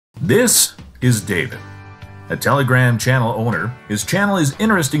This is David, a Telegram channel owner. His channel is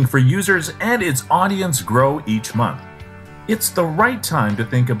interesting for users and its audience grow each month. It's the right time to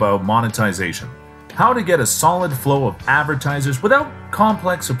think about monetization, how to get a solid flow of advertisers without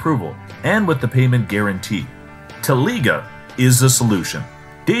complex approval and with the payment guarantee. Teliga is the solution.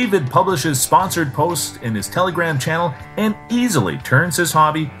 David publishes sponsored posts in his Telegram channel and easily turns his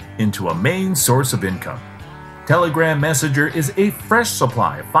hobby into a main source of income. Telegram Messenger is a fresh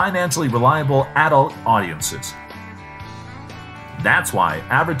supply of financially reliable adult audiences. That's why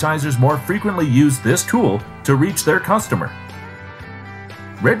advertisers more frequently use this tool to reach their customer.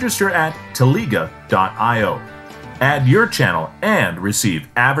 Register at Teliga.io. Add your channel and receive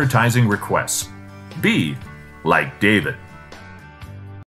advertising requests. Be like David.